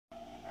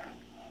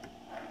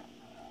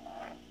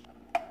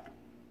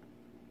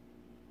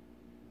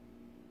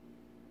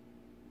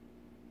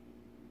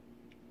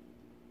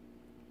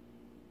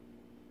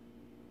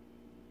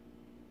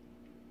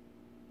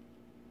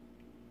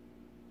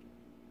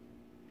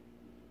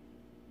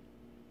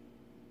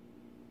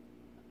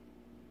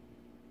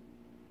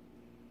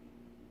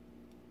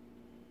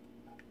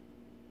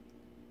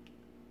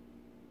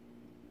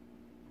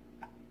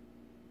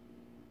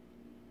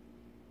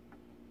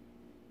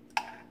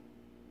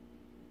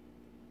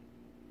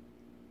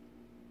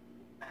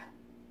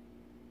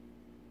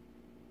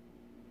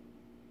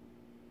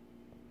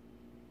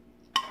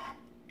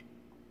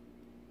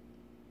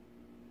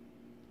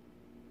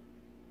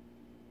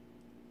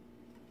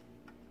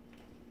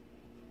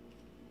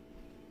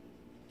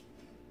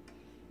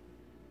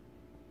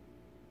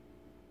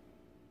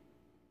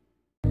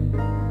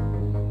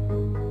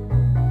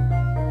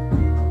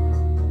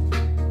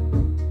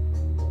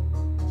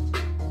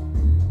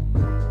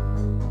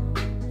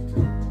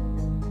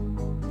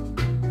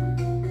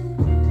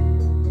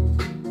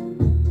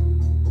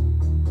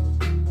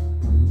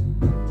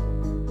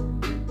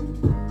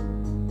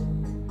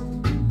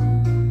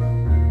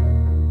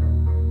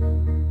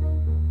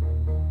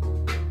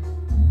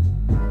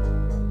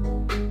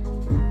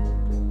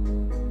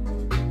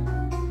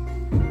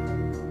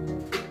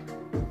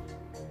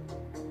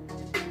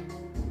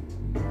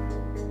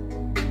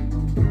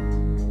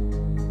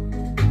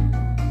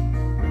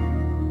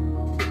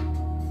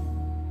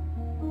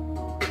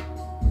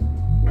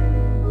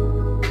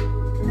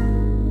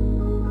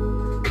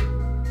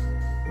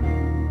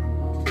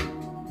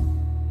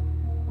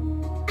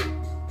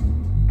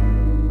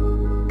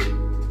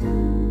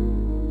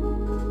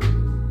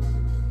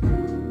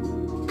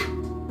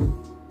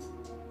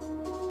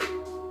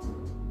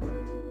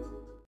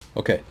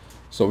Okay,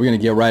 so we're gonna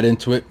get right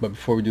into it, but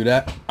before we do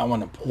that, I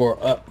want to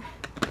pour up,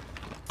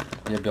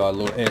 give y'all a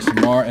little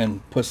ASMR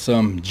and put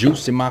some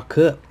juice in my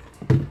cup.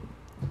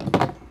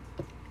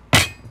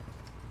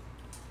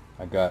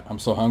 I'm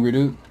so hungry,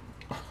 dude.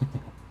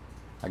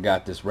 I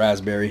got this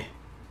raspberry,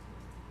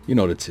 you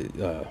know the tea,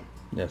 yeah,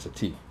 it's a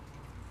tea.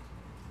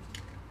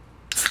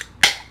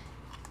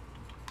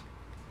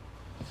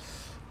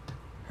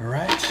 All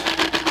right.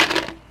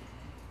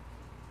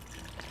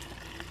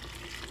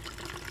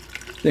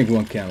 I think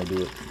one can will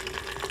do it.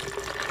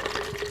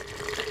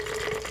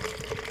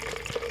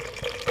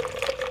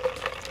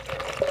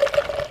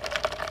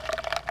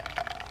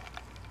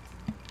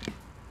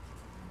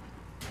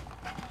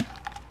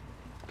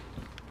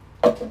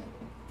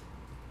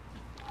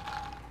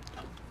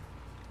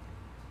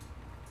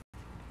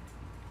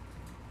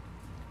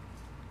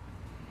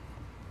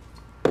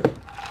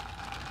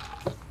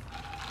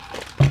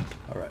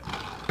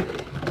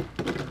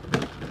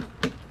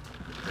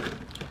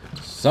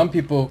 Some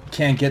people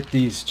can't get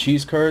these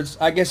cheese curds.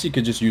 I guess you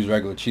could just use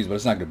regular cheese, but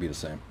it's not going to be the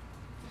same.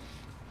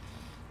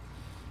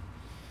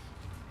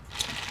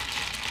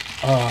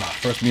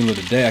 First meal of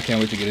the day. I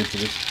can't wait to get into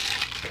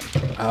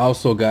this. I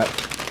also got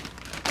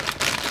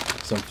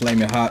some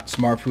flaming hot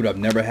smart food. I've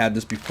never had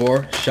this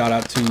before. Shout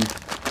out to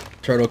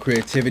Turtle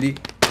Creativity.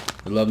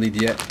 The lovely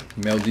Diet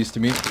mailed these to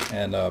me,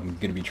 and I'm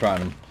going to be trying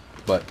them.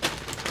 But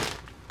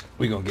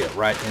we're going to get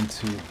right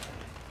into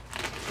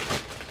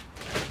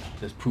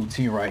this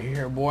poutine right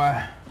here,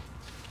 boy.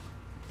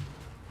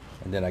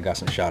 And then I got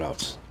some shout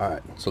outs.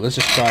 Alright, so let's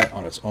just try it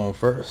on its own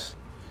first.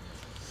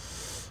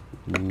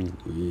 Ooh,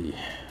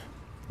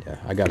 yeah,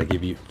 I gotta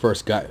give you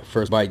first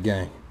bite,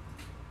 gang.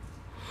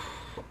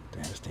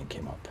 Damn, this thing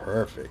came out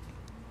perfect.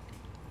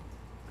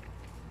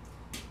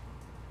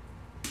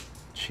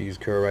 Cheese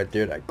curd right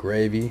there, that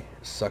gravy,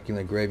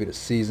 succulent gravy, the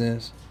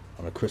seasons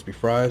on the crispy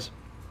fries.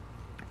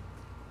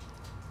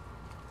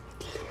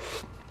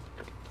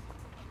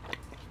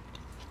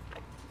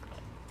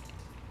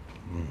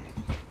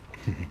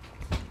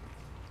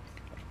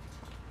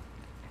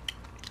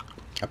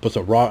 I put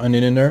some raw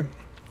onion in there,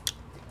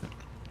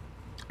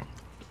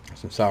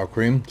 some sour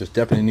cream. Just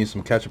definitely need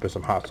some ketchup and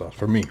some hot sauce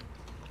for me.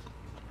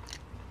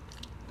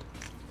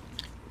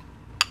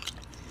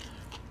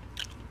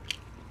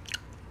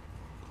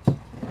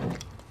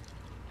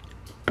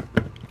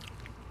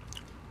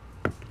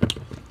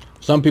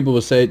 Some people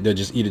will say they'll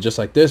just eat it just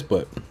like this,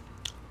 but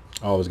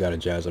I always gotta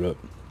jazz it up.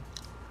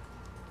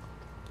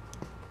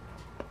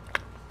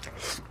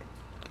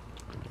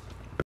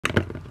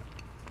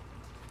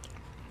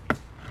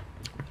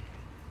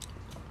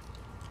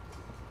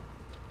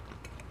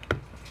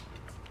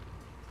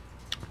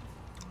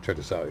 Check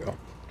this out, y'all.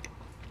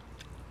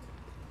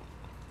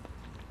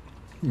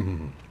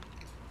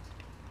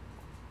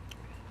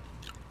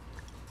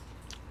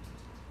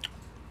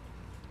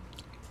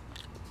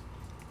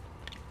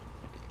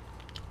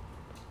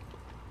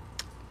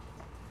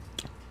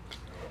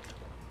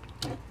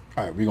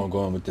 All right, we're gonna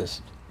go in with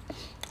this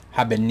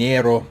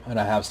habanero, and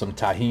I have some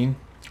tahini.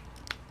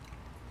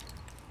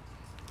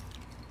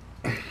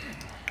 What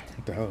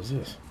the hell is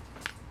this?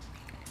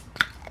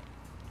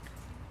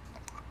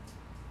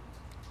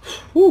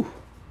 Whew.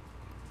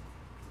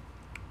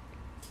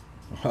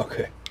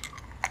 Okay.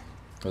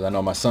 Because I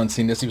know my son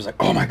seen this. He was like,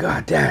 oh my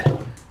God,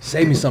 Dad,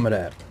 save me some of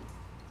that.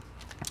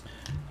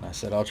 And I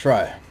said, I'll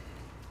try.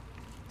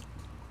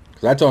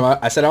 Because I told him,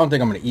 I said, I don't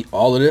think I'm going to eat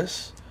all of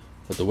this.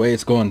 But the way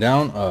it's going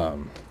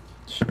down,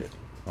 shit,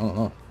 I don't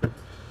know.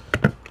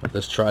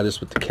 Let's try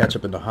this with the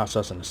ketchup and the hot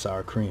sauce and the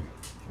sour cream.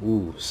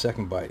 Ooh,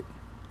 second bite.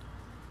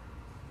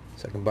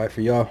 Second bite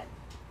for y'all.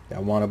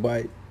 Y'all want a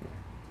bite?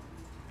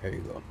 There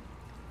you go.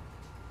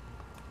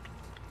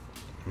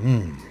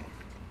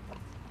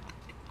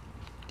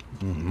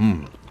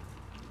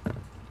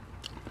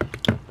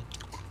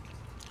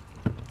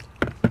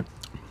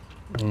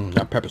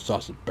 That pepper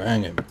sauce is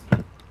banging.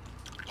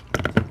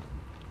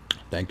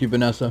 Thank you,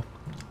 Vanessa.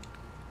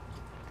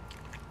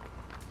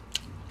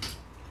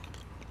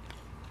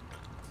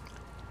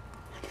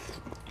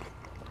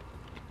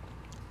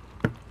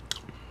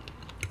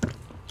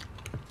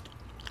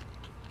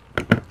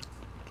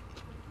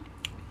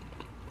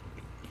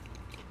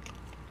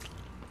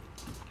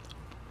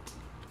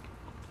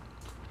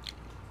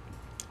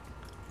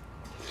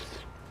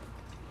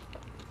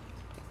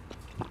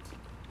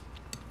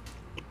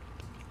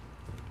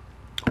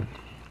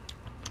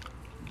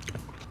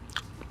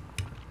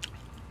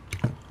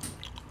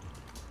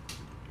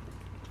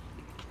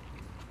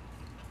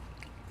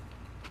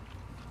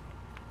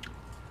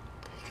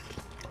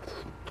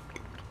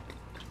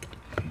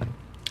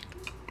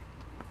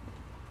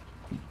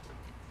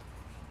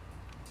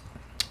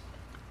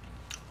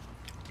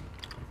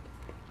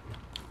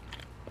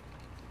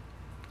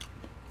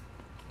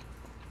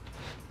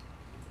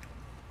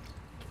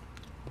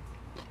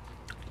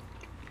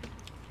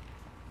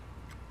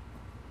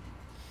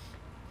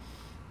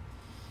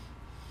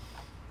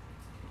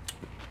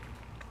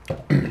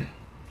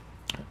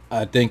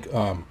 I think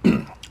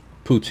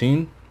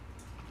poutine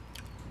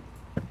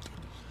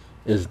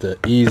is the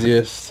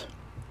easiest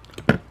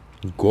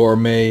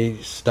gourmet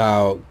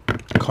style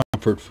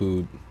comfort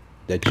food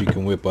that you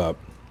can whip up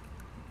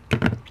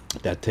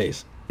that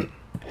tastes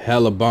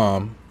hella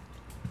bomb.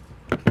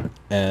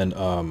 And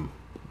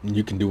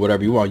you can do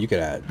whatever you want. You could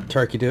add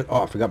turkey to it.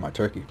 Oh, I forgot my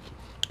turkey.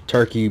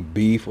 Turkey,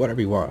 beef,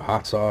 whatever you want.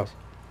 Hot sauce.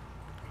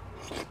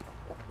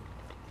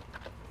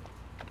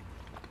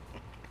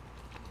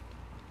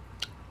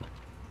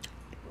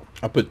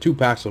 I put 2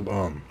 packs of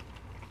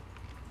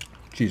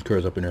cheese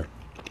curds up in there.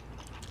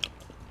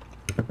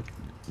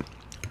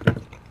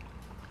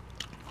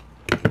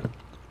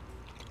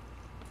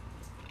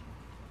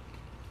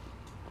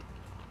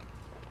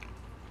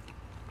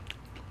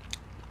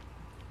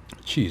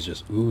 Cheese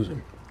just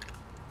oozing.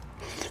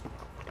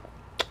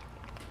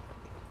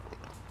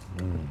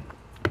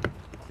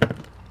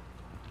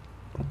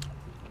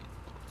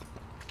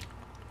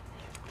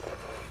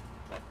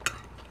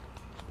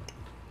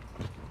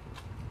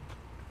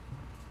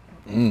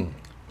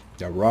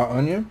 That raw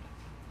onion.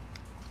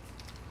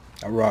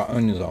 That raw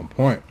onion's on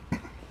point.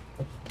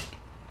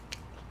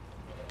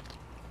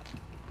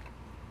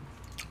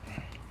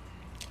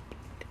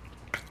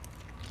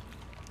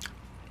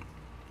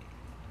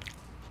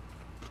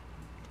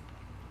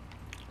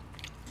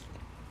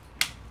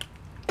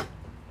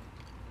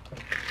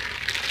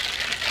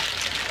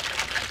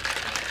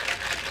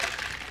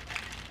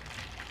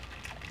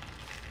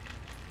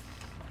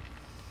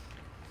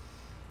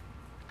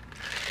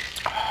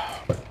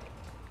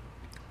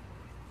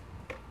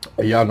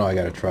 Y'all know I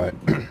gotta try it.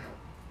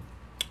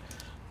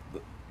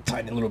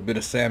 Tiny little bit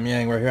of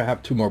Samyang right here. I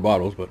have 2 more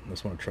bottles, but I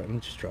just want to try. Let me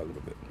just try a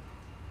little bit.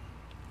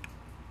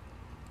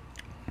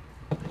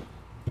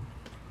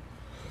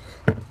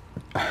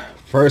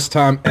 First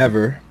time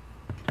ever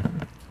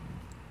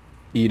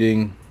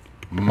eating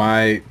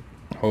my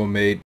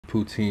homemade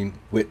poutine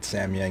with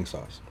Samyang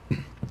sauce.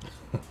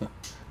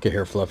 Get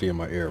hair fluffy in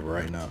my ear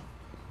right now.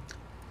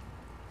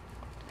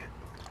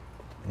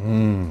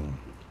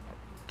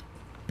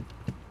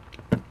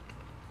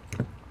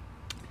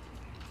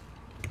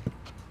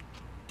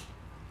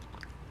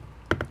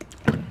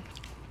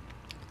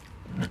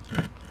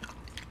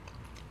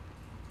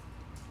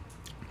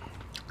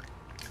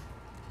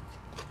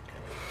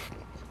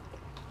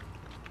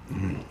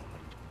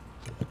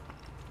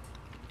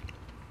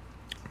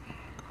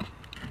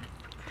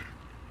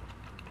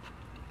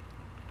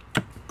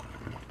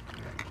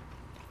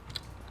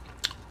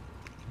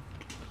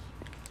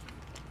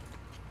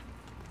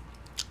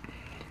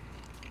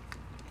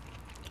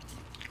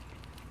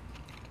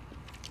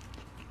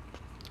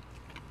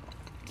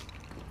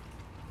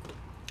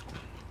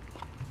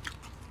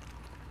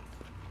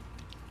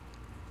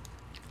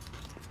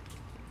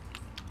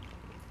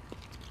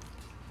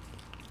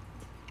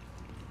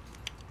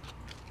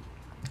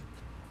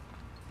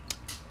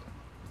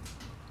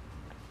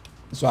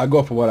 So I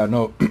go for what I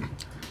know.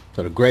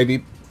 So the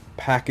gravy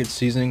packet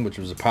seasoning, which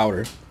was a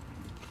powder.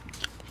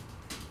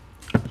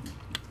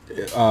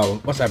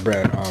 What's that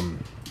brand?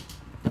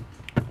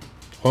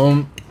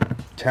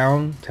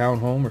 Town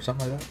Home or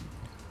something like that.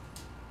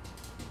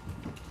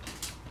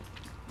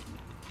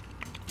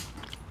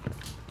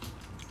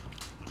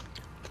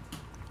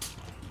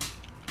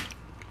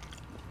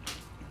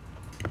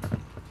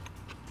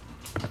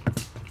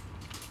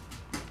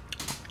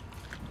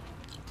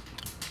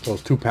 So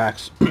it's 2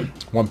 packs.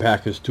 1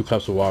 pack is 2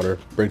 cups of water.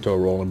 Bring to a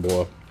rolling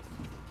boil.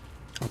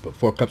 I put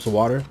 4 cups of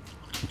water,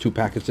 2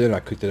 packets in.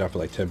 I cooked it out for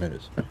like 10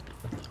 minutes.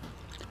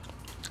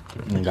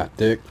 And it got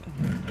thick.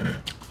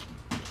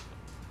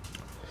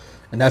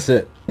 And that's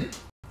it.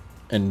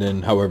 And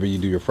then however you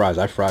do your fries.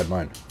 I fried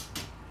mine.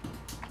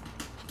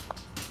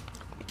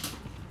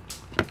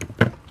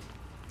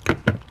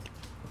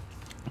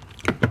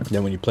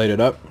 Then when you plate it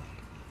up,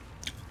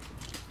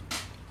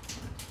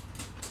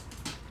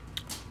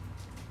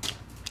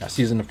 I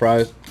seasoned the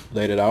fries,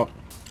 laid it out,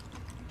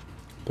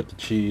 put the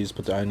cheese,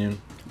 put the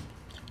onion,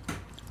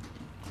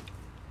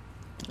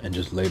 and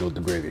just ladled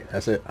the gravy.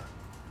 That's it.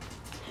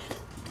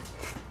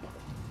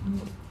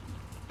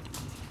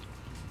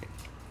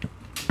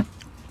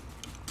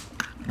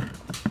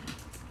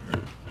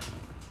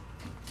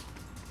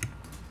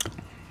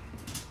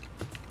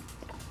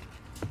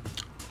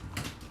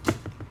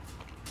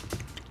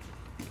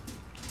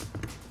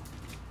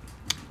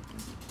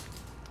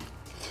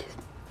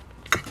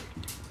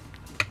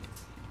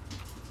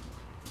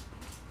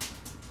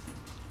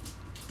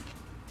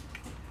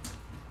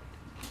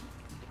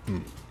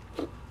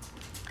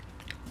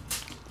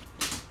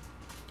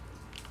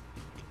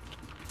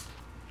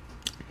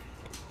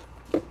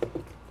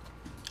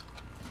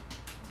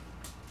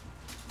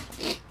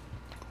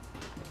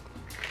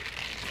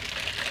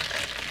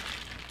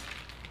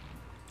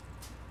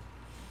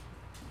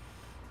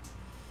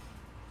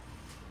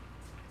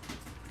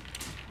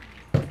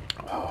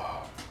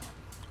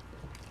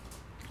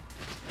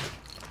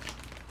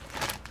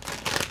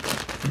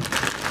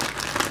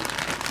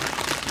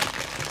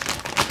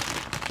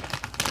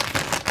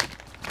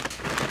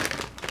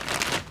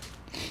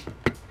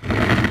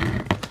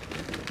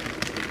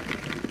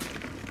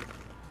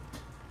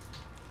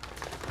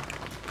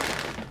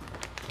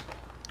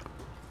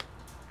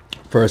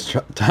 First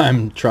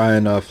time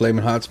trying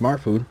flaming hot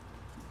smart food.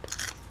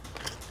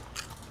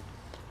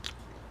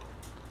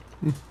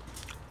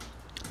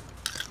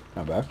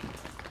 Not bad.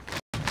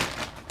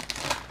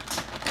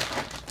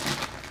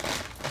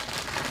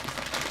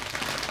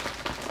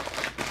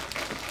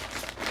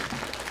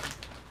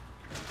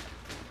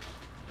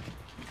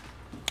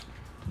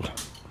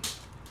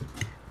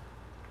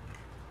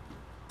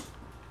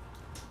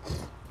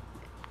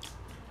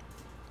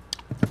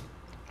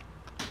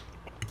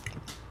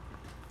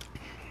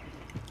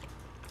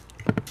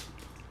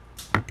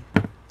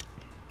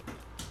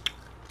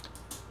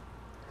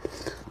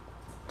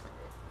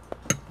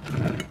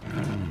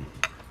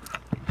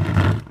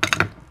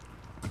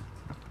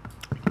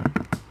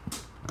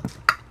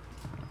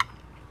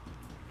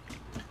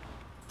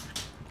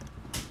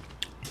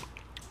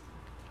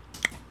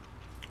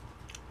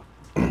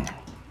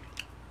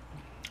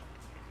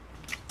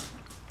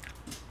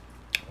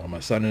 Well, my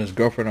son and his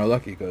girlfriend are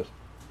lucky because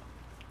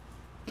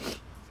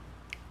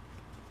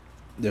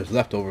there's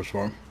leftovers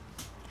for them.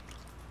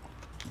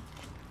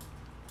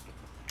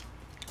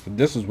 So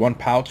this is one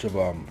pouch of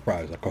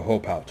fries, like a whole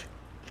pouch.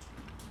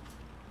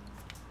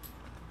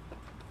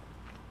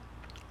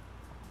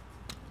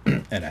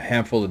 And a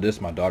handful of this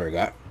my daughter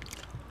got.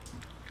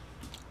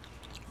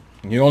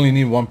 You only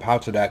need one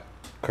pouch of that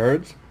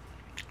curds.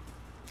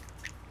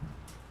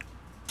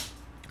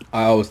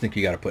 I always think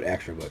you gotta put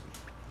extra, but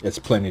it's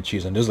plenty of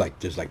cheese, and there's like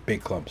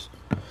big clumps.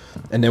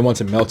 And then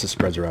once it melts, it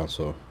spreads around.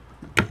 So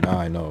now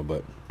I know,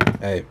 but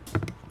hey,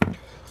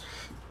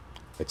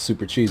 it's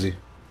super cheesy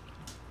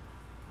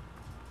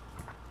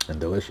and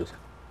delicious.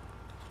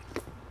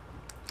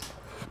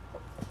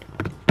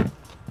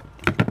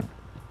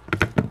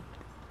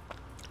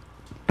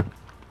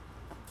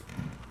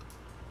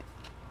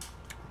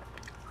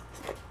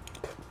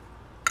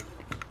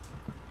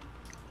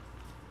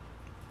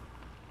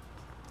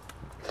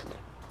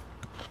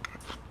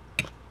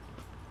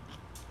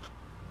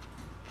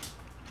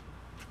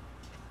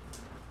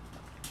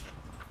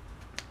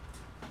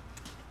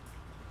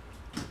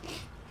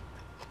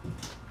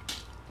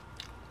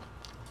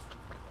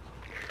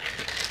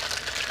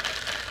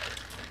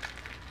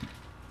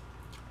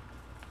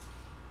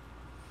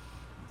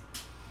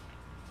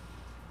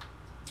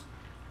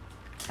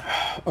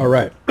 All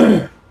right.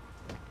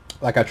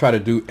 Like I try to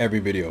do every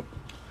video,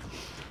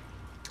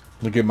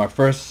 to give my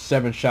first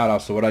 7 shout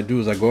outs. So what I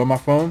do is I go on my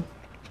phone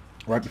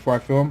right before I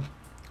film,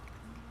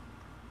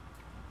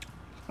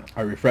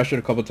 I refresh it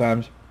a couple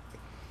times,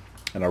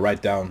 and I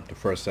write down the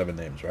first 7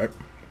 names, right?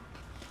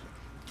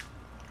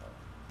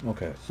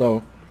 Okay,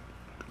 so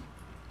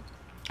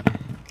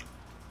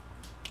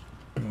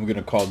we're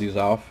gonna call these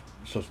off.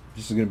 So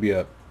this is gonna be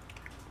a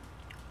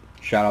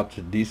shout out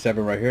to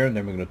D7 right here, and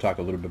then we're gonna talk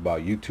a little bit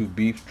about YouTube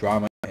beef,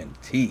 drama, and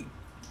tea,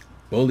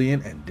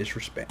 bullying, and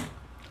disrespect.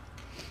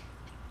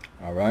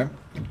 All right.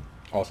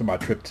 Also, my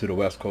trip to the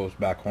West Coast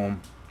back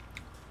home,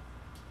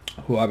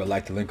 who I would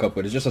like to link up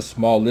with. It's just a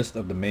small list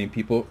of the main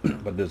people,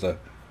 but there's a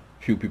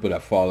few people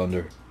that fall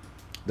under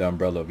the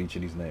umbrella of each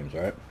of these names.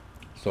 All right.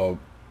 So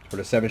for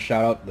the 7th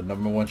shout out, the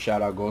number 1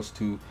 shout out goes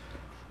to,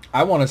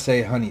 I want to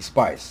say Honey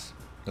Spice,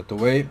 but the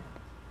way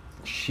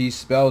she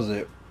spells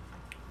it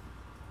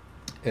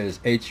is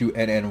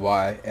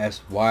HUNNYSYPCE.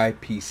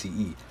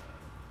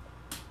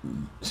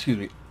 Excuse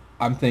me.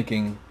 I'm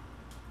thinking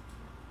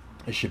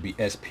it should be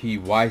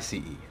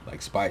SPYCE,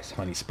 like spice,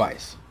 Honey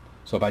Spice.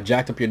 So if I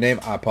jacked up your name,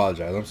 I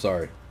apologize. I'm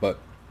sorry, but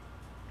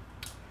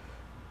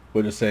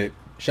we'll just say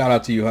shout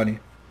out to you, honey.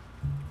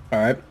 All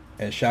right,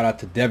 and shout out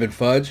to Devin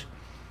Fudge.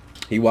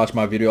 He watched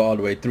my video all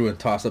the way through and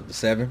tossed up the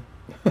 7.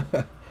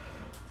 All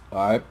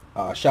right.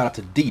 Shout out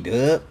to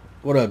D-Dub.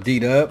 What up,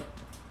 D-Dub?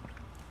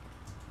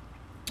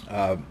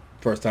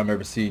 First time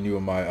ever seeing you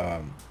on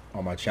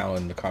my channel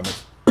in the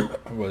comments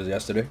was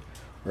yesterday,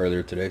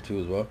 earlier today too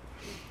as well.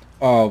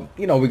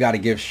 You know, we got to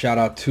give shout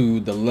out to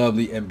the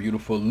lovely and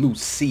beautiful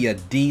Lucia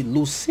D.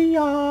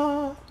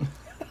 Lucia.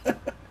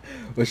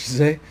 What she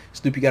say?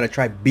 Snoopy got to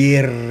try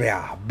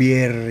birria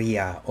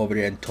over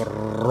there in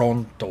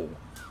Toronto.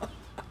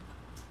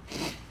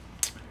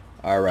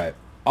 All right.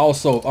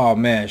 Also, oh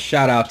man,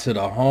 shout out to the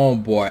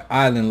homeboy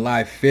Island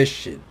Life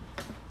Fishing.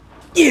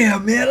 Yeah,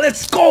 man,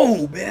 let's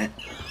go, man.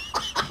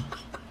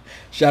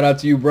 Shout out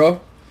to you,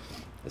 bro.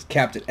 It's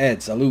Captain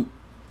Ed. Salute.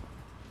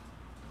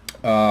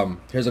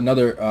 Here's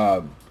another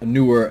a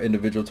newer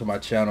individual to my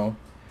channel,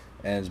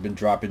 and has been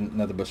dropping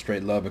nothing but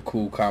straight love and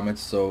cool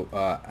comments. So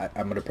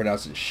I'm gonna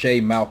pronounce it Shay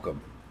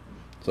Malcolm.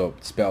 So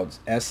it's spelled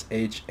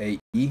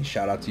S-H-A-E.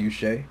 Shout out to you,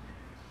 Shay.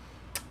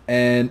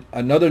 And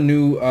another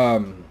new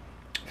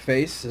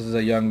face. This is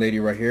a young lady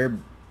right here,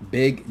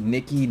 Big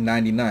Nikki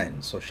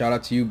 99. So shout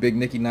out to you, Big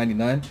Nikki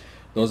 99.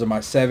 Those are my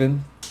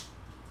 7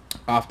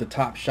 off the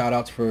top shout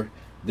outs for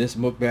this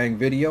mukbang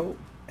video.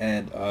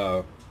 And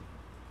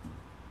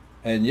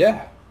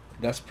yeah,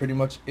 that's pretty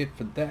much it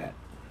for that.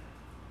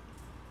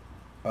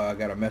 I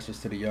got a message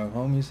to the young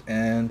homies,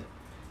 and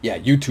yeah,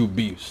 YouTube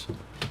beefs.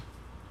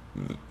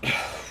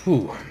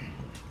 Whew.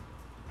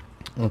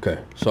 Okay,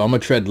 so I'm gonna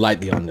tread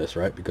lightly on this,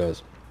 right?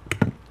 Because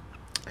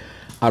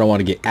I don't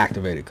want to get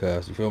activated,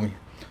 cuz, you feel me?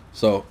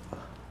 So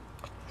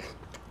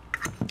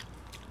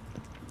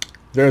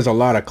there's a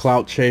lot of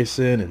clout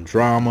chasing and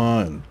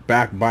drama and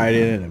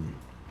backbiting, and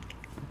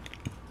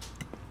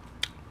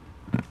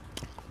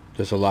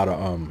there's a lot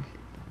of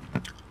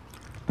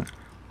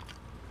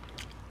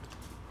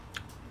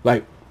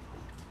like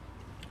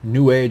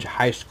new age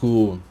high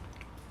school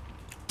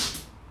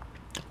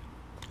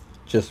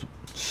just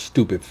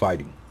stupid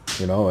fighting,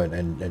 you know,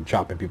 and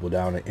chopping people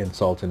down and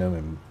insulting them,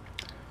 and,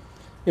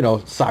 you know,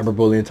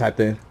 cyberbullying type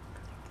thing.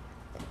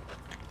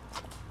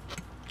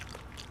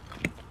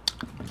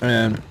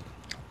 And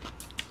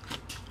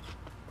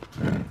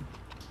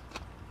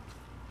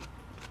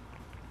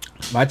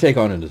my take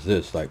on it is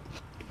this: like,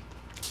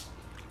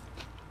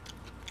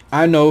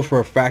 I know for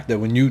a fact that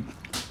when you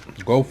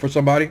go for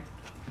somebody,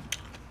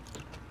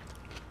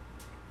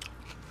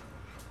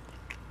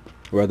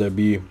 whether it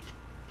be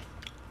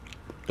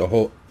the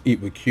whole Eat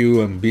with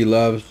Q and Be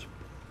Love's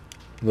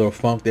little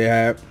funk they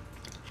had,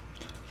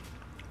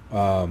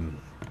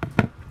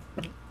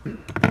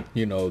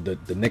 you know, the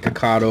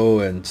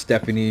Nikocado and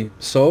Stephanie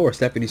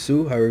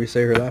Sue, however you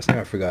say her last name,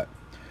 I forgot.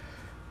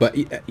 But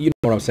you know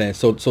what I'm saying.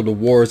 So the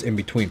wars in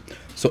between.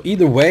 So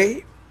either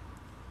way,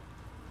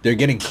 they're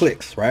getting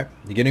clicks, right?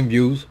 You're getting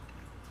views.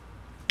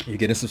 You're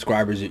getting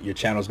subscribers. Your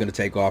channel's gonna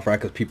take off, right?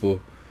 Because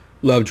people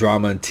love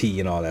drama and tea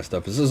and all that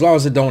stuff. As long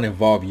as it don't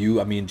involve you.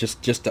 I mean,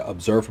 just to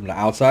observe from the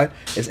outside,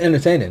 it's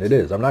entertaining. It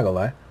is. I'm not gonna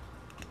lie.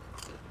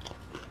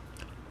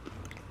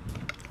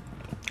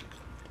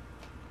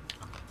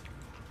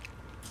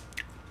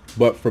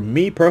 But for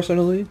me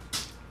personally,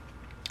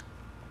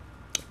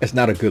 it's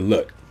not a good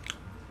look.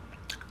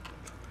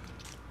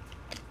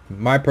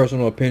 My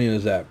personal opinion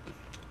is that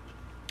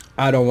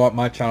I don't want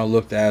my channel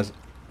looked as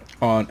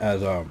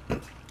oh,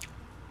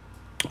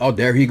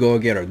 there he go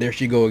again, or there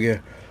she go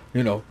again,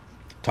 you know,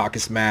 talking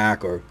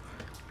smack or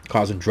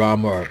causing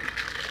drama or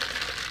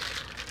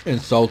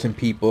insulting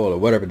people or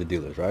whatever the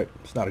deal is, right?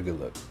 It's not a good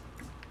look.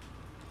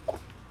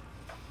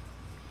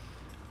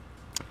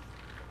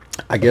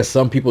 I guess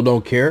some people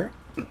don't care.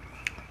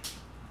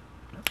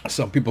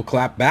 Some people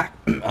clap back.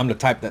 I'm the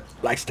type that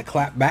likes to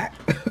clap back.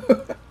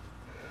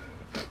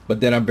 But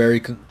then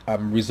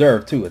I'm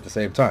reserved too at the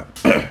same time.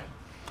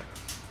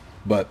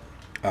 But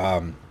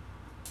one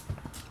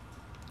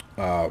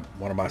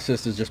of my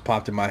sisters just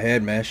popped in my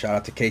head, man. Shout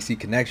out to KC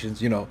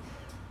Connections. You know,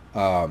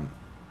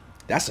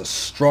 that's a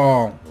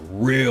strong,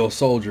 real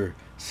soldier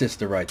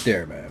sister right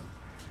there, man.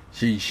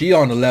 She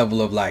on the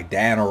level of like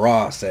Diana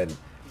Ross. And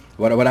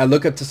when I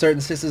look up to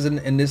certain sisters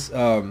in these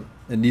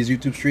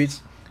YouTube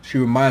streets, she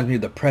reminds me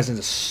of the presence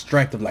of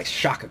strength of like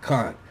Shaka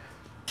Khan.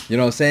 You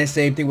know what I'm saying?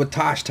 Same thing with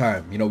Tosh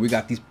Time. You know, we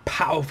got these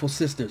powerful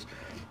sisters.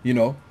 You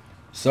know,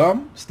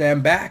 some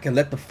stand back and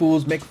let the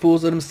fools make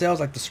fools of themselves,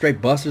 like the straight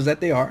busters that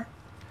they are.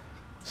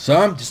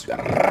 Some just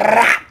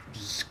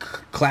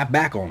clap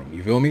back on them.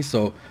 You feel me?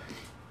 So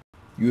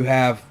you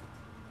have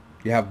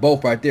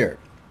both right there.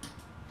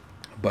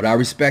 But I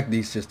respect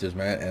these sisters,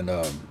 man, and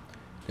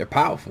they're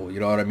powerful. You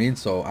know what I mean?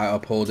 So I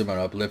uphold them and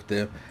uplift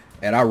them,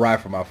 and I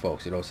ride for my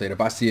folks. You know what I'm saying?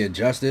 If I see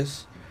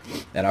injustice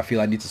and I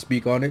feel I need to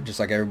speak on it, just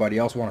like everybody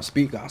else want to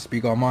speak, I'll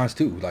speak on mine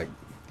too. Like,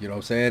 you know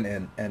what I'm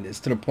saying? And it's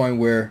to the point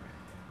where,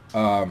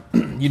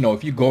 you know,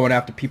 if you're going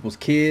after people's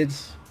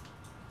kids,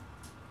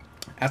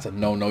 that's a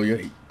no-no.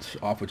 You're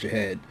off with your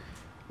head.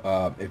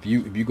 If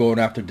you going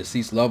after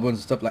deceased loved ones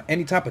and stuff, like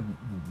any type of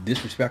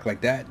disrespect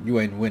like that, you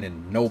ain't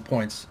winning no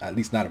points, at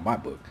least not in my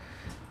book.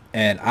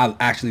 And I'll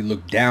actually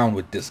look down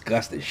with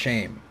disgust and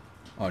shame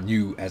on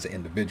you as an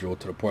individual,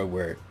 to the point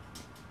where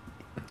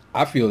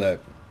I feel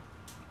that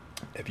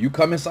if you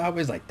come in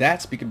sideways like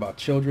that, speaking about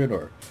children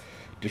or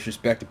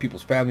disrespecting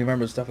people's family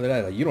members and stuff like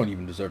that, like, you don't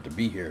even deserve to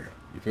be here.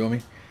 You feel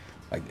me?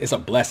 Like, it's a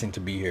blessing to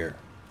be here.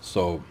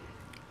 So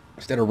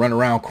instead of running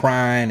around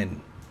crying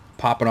and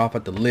popping off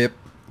at the lip,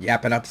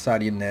 yapping out the side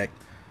of your neck,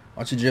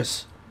 why don't you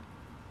just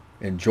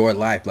enjoy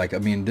life? Like, I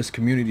mean, this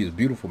community is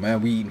beautiful,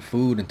 man. We eating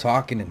food and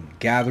talking and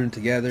gathering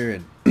together,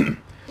 and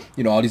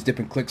you know, all these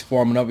different cliques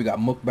forming up. We got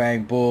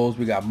Mukbang Bulls,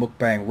 we got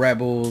Mukbang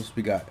Rebels,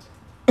 we got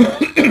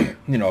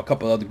you know, a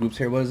couple other groups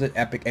here. What is it?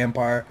 Epic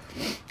Empire.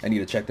 I need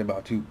to check them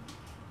out too.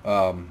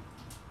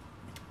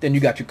 Then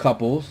you got your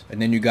couples,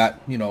 and then you got,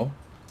 you know,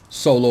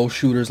 solo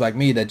shooters like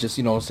me that just,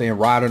 you know, saying,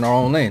 ride in our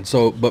own lane.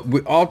 So, but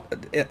we all,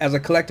 as a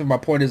collective, my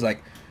point is,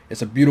 like,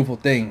 it's a beautiful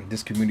thing,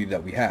 this community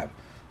that we have.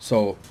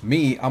 So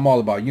me, I'm all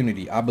about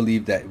unity. I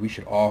believe that we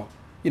should all,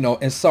 you know,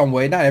 in some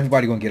way, not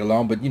everybody gonna get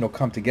along, but, you know,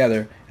 come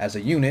together as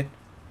a unit,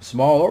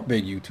 small or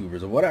big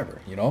YouTubers or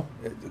whatever. You know,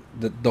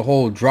 the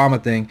whole drama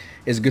thing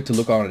is good to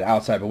look on the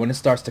outside, but when it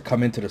starts to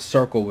come into the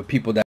circle with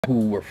people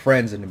who were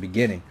friends in the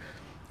beginning,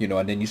 you know,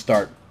 and then you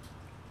start,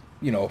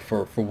 you know,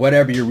 for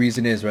whatever your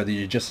reason is, whether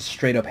you're just a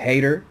straight up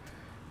hater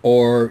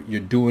or you're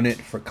doing it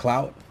for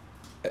clout,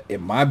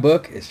 in my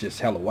book, it's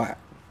just hella whack.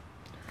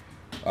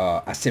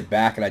 I sit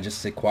back and I just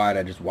sit quiet.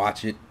 I just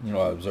watch it, you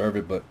know, I observe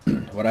it. But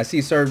when I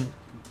see certain,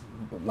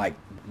 like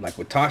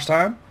with Tosh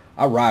Time,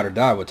 I ride or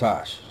die with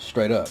Tosh,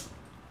 straight up.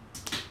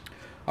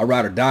 I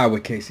ride or die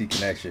with KC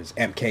Connections,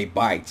 MK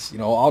Bites, you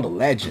know, all the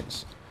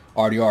legends,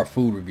 RDR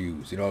Food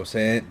Reviews, you know what I'm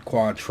saying,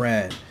 Quan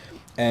Tran,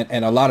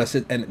 and a lot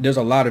of, and there's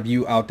a lot of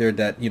you out there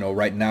that, you know,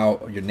 right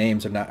now your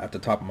names are not at the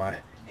top of my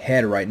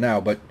head right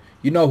now, but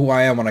you know who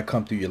I am when I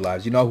come through your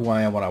lives. You know who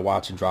I am when I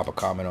watch and drop a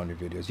comment on your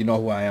videos. You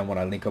know who I am when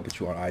I link up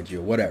with you on IG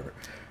or whatever,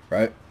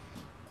 right?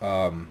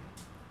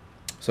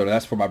 So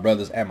that's for my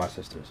brothers and my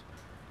sisters.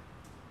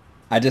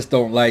 I just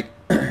don't like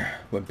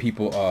when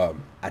people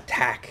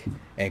attack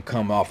and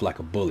come off like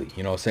a bully,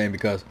 you know what I'm saying?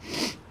 Because,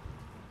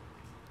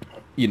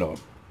 you know,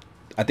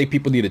 I think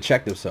people need to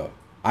check themselves.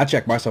 I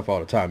check myself all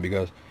the time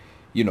because,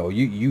 you know,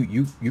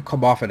 you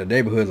come off in a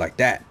neighborhood like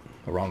that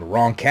around the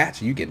wrong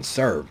cats, you getting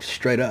served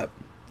straight up.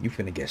 You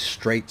finna get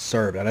straight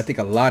served. And I think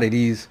a lot of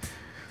these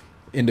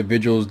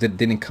individuals that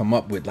didn't come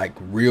up with like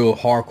real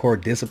hardcore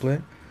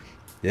discipline,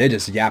 they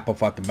just yap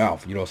off out the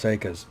mouth, you know what I'm saying?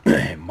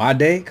 Because my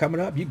day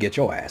coming up, you get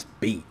your ass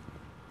beat,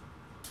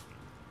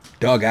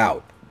 dug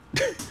out,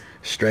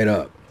 straight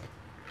up,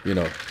 you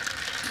know.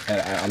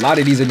 And a lot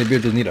of these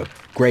individuals need a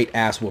great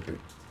ass whooping.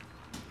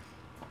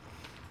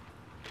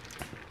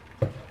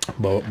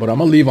 But I'm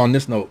gonna leave on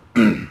this note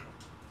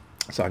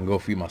so I can go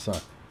feed my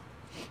son.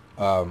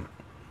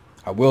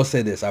 I will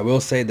say this. I will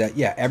say that,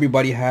 yeah,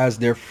 everybody has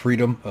their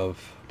freedom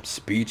of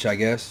speech, I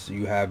guess.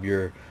 You have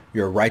your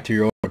right to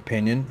your own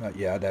opinion.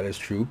 Yeah, that is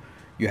true.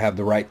 You have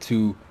the right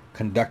to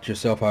conduct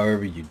yourself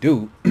however you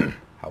do.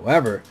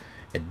 However,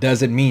 it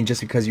doesn't mean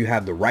just because you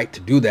have the right to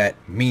do that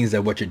means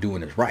that what you're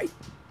doing is right,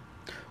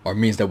 or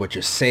means that what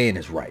you're saying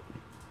is right.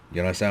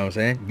 You understand what I'm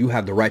saying? You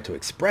have the right to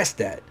express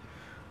that,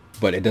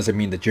 but it doesn't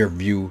mean that your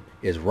view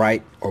is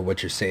right or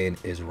what you're saying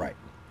is right.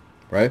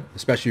 Right?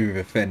 Especially if you're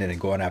offended and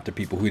going after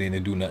people who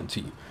didn't do nothing to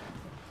you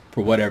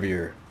for whatever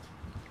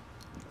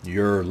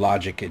your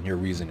logic and your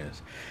reason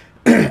is.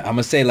 I'm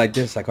gonna say it like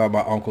this, like how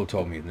my uncle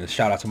told me. And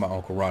shout out to my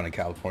uncle Ron in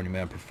California,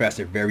 man.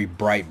 Professor, very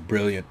bright,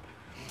 brilliant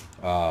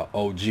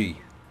OG. He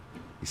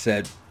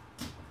said,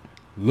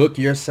 look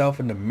yourself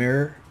in the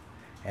mirror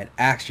and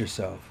ask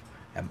yourself,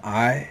 am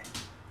I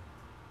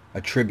a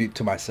tribute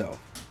to myself?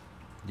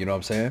 You know what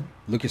I'm saying?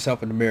 Look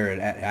yourself in the mirror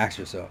and ask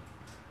yourself,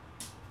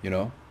 you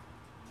know,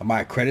 am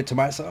I a credit to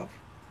myself?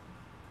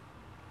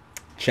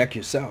 Check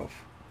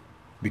yourself.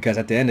 Because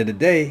at the end of the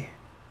day,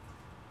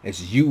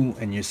 it's you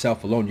and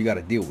yourself alone you got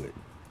to deal with.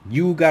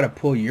 You got to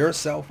pull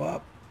yourself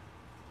up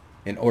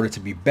in order to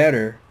be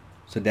better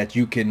so that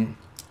you can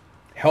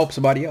help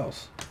somebody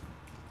else,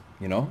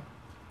 you know,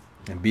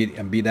 and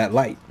be that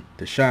light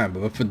to shine.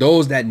 But for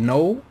those that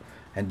know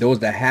and those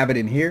that have it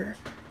in here,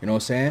 you know what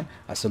I'm saying,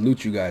 I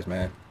salute you guys,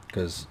 man,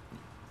 because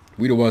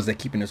we the ones that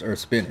keeping this earth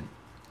spinning,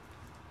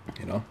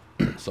 you know.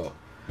 So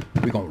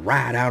we're gonna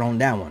ride out on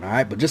that one, all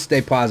right? But just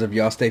stay positive,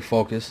 y'all. Stay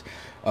focused.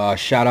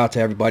 Shout out to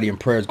everybody, and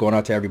prayers going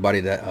out to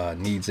everybody that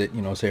needs it,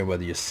 you know what I'm saying?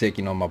 Whether you're sick,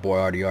 you know, my boy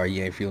RDR,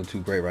 he ain't feeling too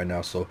great right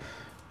now, so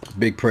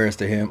big prayers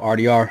to him.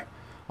 RDR,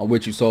 I'm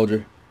with you,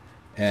 soldier.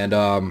 And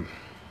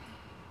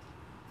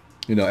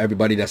you know,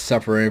 everybody that's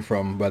suffering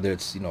from, whether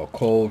it's, you know,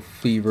 cold,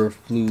 fever,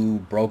 flu,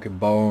 broken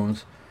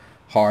bones,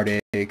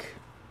 heartache,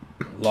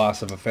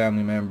 loss of a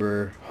family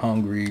member,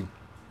 hungry,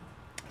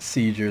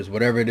 seizures,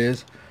 whatever it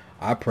is,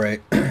 I pray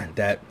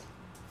that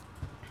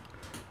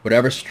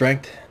whatever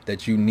strength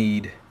that you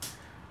need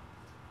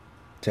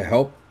to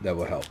help, that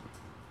will help.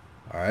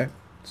 All right?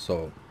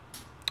 So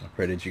I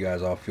pray that you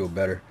guys all feel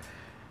better.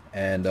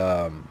 And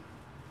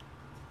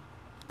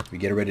we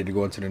get ready to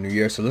go into the new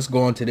year. So let's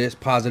go into this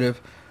positive.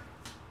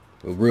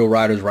 Real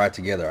riders ride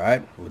together, all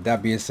right? With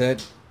that being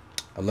said,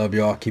 I love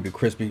y'all. Keep it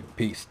crispy.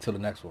 Peace. Till the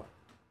next one.